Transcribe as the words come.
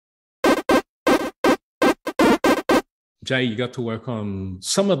Jay, you got to work on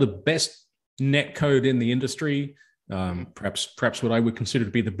some of the best net code in the industry. Perhaps what I would consider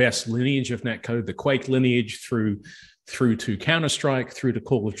to be the best lineage of netcode, the Quake lineage through to Counter-Strike, through to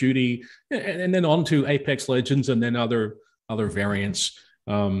Call of Duty, and then on to Apex Legends, and then other variants.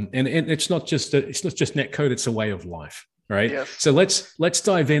 And it's not just netcode; it's a way of life, right? Yes. So let's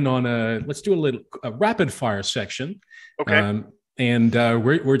dive in on let's do a rapid fire section. Okay. And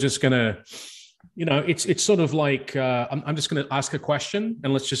we're just gonna, it's sort of like I'm just gonna ask a question,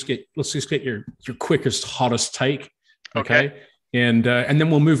 and let's just get your quickest, hottest take. Okay. And then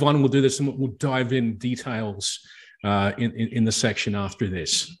we'll move on and we'll do this and we'll dive in details in the section after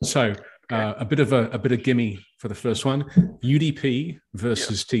this. So a bit of gimme for the first one: UDP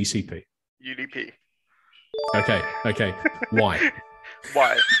versus TCP. UDP. Okay. Why?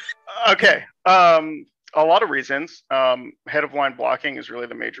 Why? Okay. A lot of reasons. Head of line blocking is really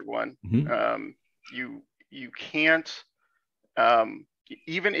the major one. Mm-hmm. You can't,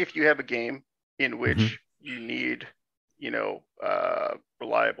 even if you have a game in which you need,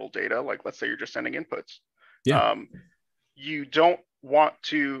 reliable data, like let's say you're just sending inputs. Yeah. You don't want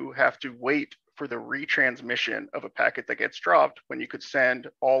to have to wait for the retransmission of a packet that gets dropped when you could send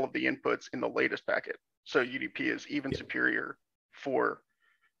all of the inputs in the latest packet. So UDP is even superior for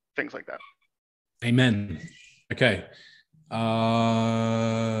things like that. Amen. Okay.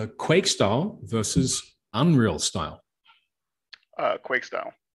 Quake style versus Unreal style. Quake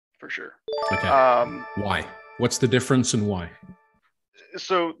style, for sure. Okay. Why? What's the difference and why?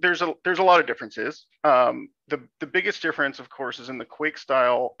 So there's a lot of differences. The biggest difference, of course, is in the Quake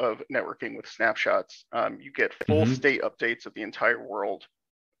style of networking with snapshots. You get full state updates of the entire world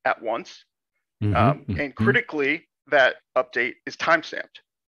at once. And critically, that update is timestamped,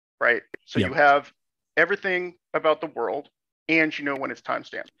 right? So you have everything about the world and you know when it's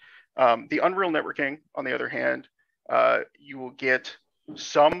timestamped. The Unreal networking, on the other hand, you will get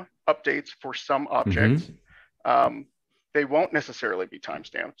some updates for some objects. They won't necessarily be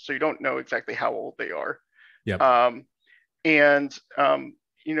timestamped, so you don't know exactly how old they are. The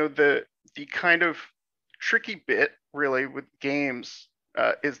kind of tricky bit really with games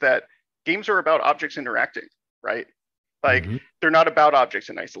is that games are about objects interacting, right? Like they're not about objects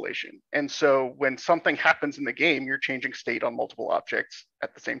in isolation. And so when something happens in the game, you're changing state on multiple objects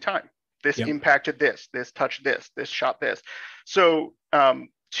at the same time. This impacted this touched this shot this. So to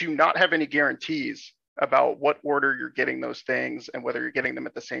not have any guarantees about what order you're getting those things and whether you're getting them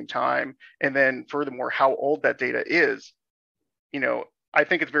at the same time, and then furthermore, how old that data is, I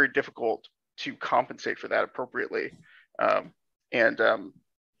think it's very difficult to compensate for that appropriately.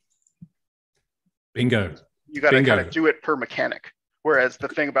 Bingo. You got to kind of do it per mechanic. Whereas the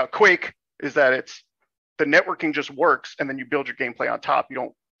thing about Quake is that it's the networking just works, and then you build your gameplay on top. You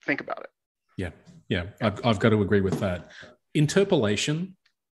don't think about it. Yeah. I've got to agree with that. Interpolation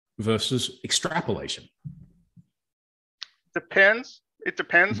versus extrapolation. Depends. It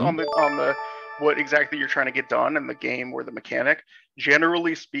depends on the what exactly you're trying to get done in the game or the mechanic.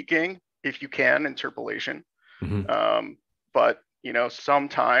 Generally speaking, if you can, interpolation. But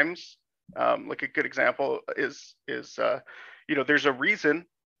sometimes. Like a good example is there's a reason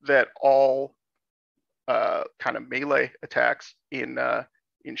that all kind of melee attacks in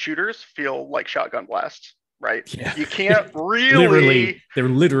shooters feel like shotgun blasts, right? Yeah. You can't really they're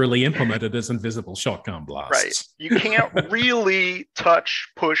literally implemented as invisible shotgun blasts. Right. You can't really touch,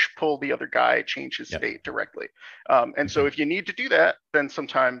 push, pull the other guy, change his state directly. And so if you need to do that, then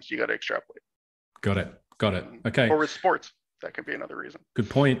sometimes you got to extrapolate. Got it. Okay. Or with sports, that could be another reason. Good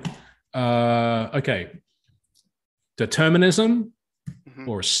point. Okay. Determinism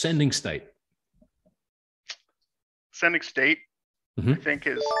or sending state? Sending state, I think,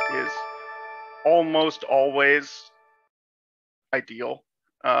 is almost always ideal.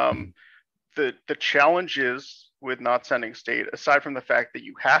 The challenges with not sending state, aside from the fact that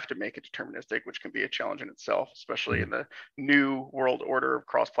you have to make it deterministic, which can be a challenge in itself, especially in the new world order of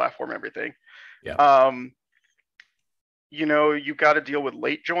cross-platform everything. You've got to deal with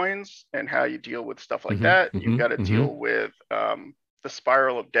late joins and how you deal with stuff like that. You've got to deal with the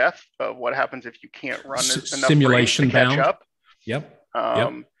spiral of death of what happens if you can't run enough simulation to catch up.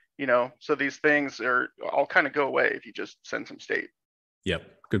 So these things all kind of go away if you just send some state.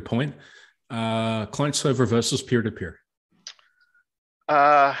 Good point. Client server versus peer-to-peer.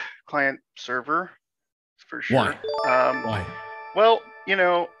 Client server, for sure. Why? Why? Well,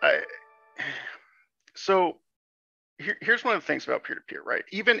 so here's one of the things about peer-to-peer, right?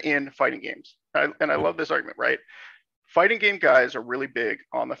 Even in fighting games, and I love this argument, right? Fighting game guys are really big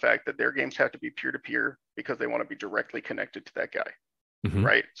on the fact that their games have to be peer-to-peer because they want to be directly connected to that guy,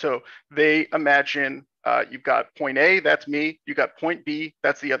 right? So they imagine You've got point A, that's me. You got point B,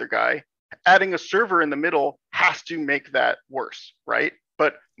 that's the other guy. Adding a server in the middle has to make that worse, right?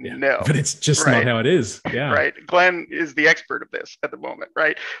 But no. But it's just not how it is. Yeah. Right. Glenn is the expert of this at the moment,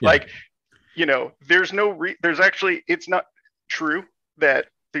 right? Yeah. Like, you know, there's actually, it's not true that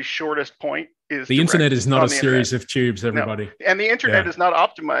the shortest point is the internet is not a series of tubes, everybody. No. And the internet is not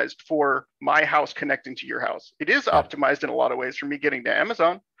optimized for my house connecting to your house. It is optimized in a lot of ways for me getting to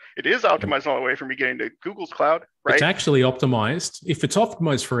Amazon. It is optimized in a lot of ways for me getting to Google's cloud, right? It's actually optimized. If it's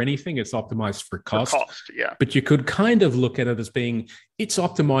optimized for anything, it's optimized for cost. Yeah. But you could kind of look at it as being, it's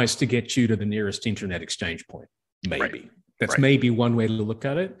optimized to get you to the nearest internet exchange point. Maybe. Right. That's maybe one way to look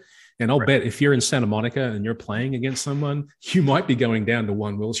at it. And I'll bet if you're in Santa Monica and you're playing against someone, you might be going down to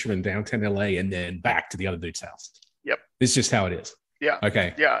one Wilshire in downtown LA and then back to the other dude's house. Yep. It's just how it is. Yeah.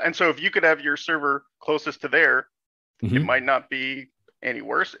 Okay. Yeah. And so if you could have your server closest to there, it might not be any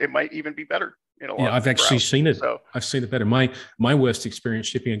worse. It might even be better. I've actually seen it. So, I've seen it better. My worst experience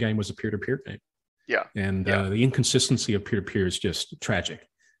shipping a game was a peer-to-peer game. Yeah. And the inconsistency of peer-to-peer is just tragic.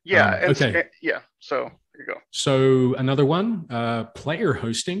 Yeah. Okay. So here you go. So another one, player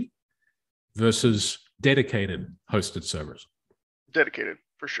hosting versus dedicated hosted servers. Dedicated,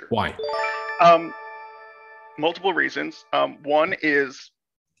 for sure. Why? Multiple reasons. One is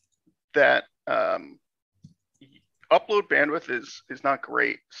that upload bandwidth is not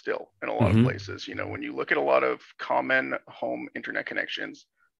great still in a lot of places. You know, when you look at a lot of common home internet connections,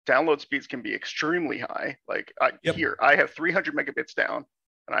 download speeds can be extremely high. Like here, I have 300 megabits down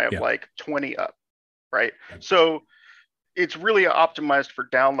and I have like 20 up, right? So it's really optimized for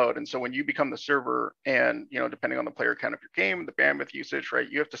download. And so when you become the server and, you know, depending on the player count of your game, the bandwidth usage, right,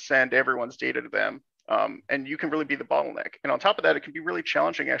 you have to send everyone's data to them. And you can really be the bottleneck. And on top of that, it can be really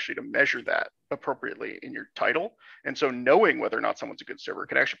challenging actually to measure that appropriately in your title. And so knowing whether or not someone's a good server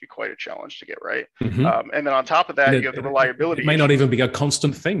can actually be quite a challenge to get right. And then on top of that, you have the reliability. It may not even be a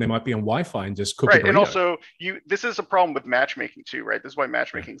constant thing. They might be on Wi-Fi and just cook right. And also, this is a problem with matchmaking too, right? This is why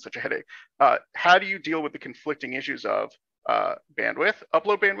matchmaking is such a headache. How do you deal with the conflicting issues of bandwidth,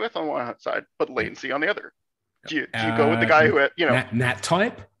 upload bandwidth on one side, but latency on the other? Do you go with the guy who, you know, NAT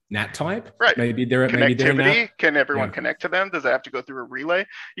type, right? Maybe they're connectivity. Can everyone connect to them? Does it have to go through a relay?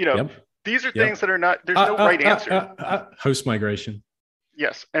 You know, these are things that are not. There's no right answer. Host migration.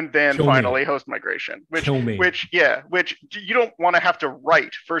 Yes, and then finally host migration, which you don't want to have to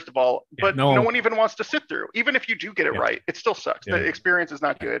write first of all, but no one even wants to sit through. Even if you do get it right, it still sucks. The experience is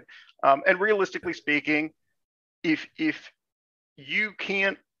not good. And realistically speaking, if you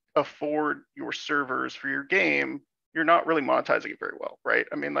can't afford your servers for your game, you're not really monetizing it very well, right?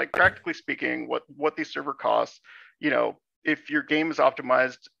 I mean, like practically speaking, what these server costs, you know, if your game is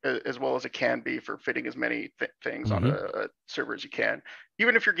optimized as well as it can be for fitting as many things on a server as you can,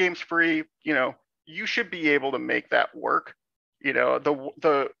 even if your game's free, you know, you should be able to make that work. You know,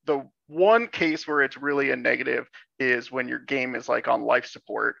 the one case where it's really a negative is when your game is like on life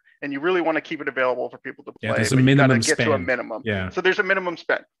support and you really want to keep it available for people to play, there's a minimum get to a minimum. So there's a minimum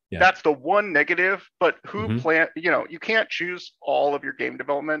spend. That's the one negative, but you can't choose all of your game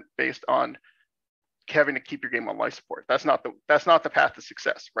development based on having to keep your game on life support. That's not the path to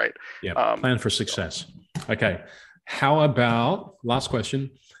success, right? Plan for success. Okay. How about, last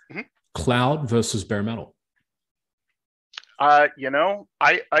question, cloud versus bare metal? You know,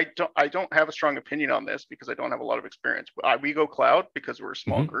 I don't have a strong opinion on this because I don't have a lot of experience. We go cloud because we're a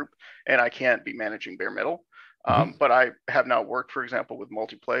small group and I can't be managing bare metal. But I have now worked, for example, with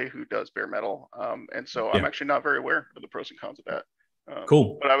Multiplay, who does bare metal. And so I'm actually not very aware of the pros and cons of that.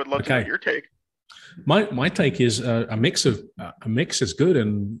 Cool. But I would love to know your take. My take is a mix is good.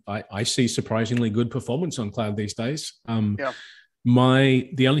 And I see surprisingly good performance on cloud these days.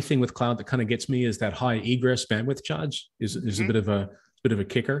 The only thing with cloud that kind of gets me is that high egress bandwidth charge is a bit of a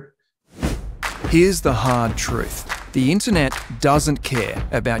kicker. Here's the hard truth. The internet doesn't care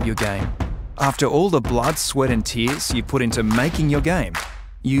about your game. After all the blood, sweat and tears you put into making your game,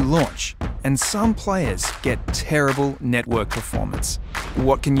 you launch, and some players get terrible network performance.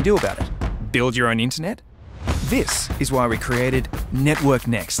 What can you do about it? Build your own internet? This is why we created Network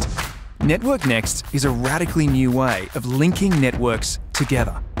Next. Network Next is a radically new way of linking networks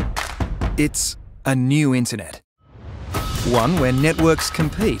together. It's a new internet. One where networks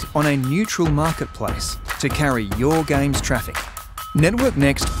compete on a neutral marketplace to carry your game's traffic. Network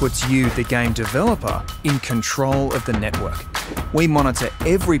Next puts you, the game developer, in control of the network. We monitor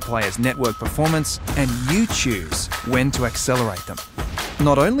every player's network performance and you choose when to accelerate them.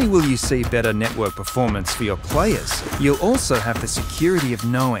 Not only will you see better network performance for your players, you'll also have the security of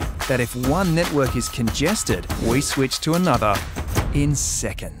knowing that if one network is congested, we switch to another in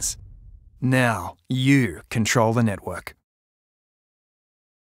seconds. Now you control the network.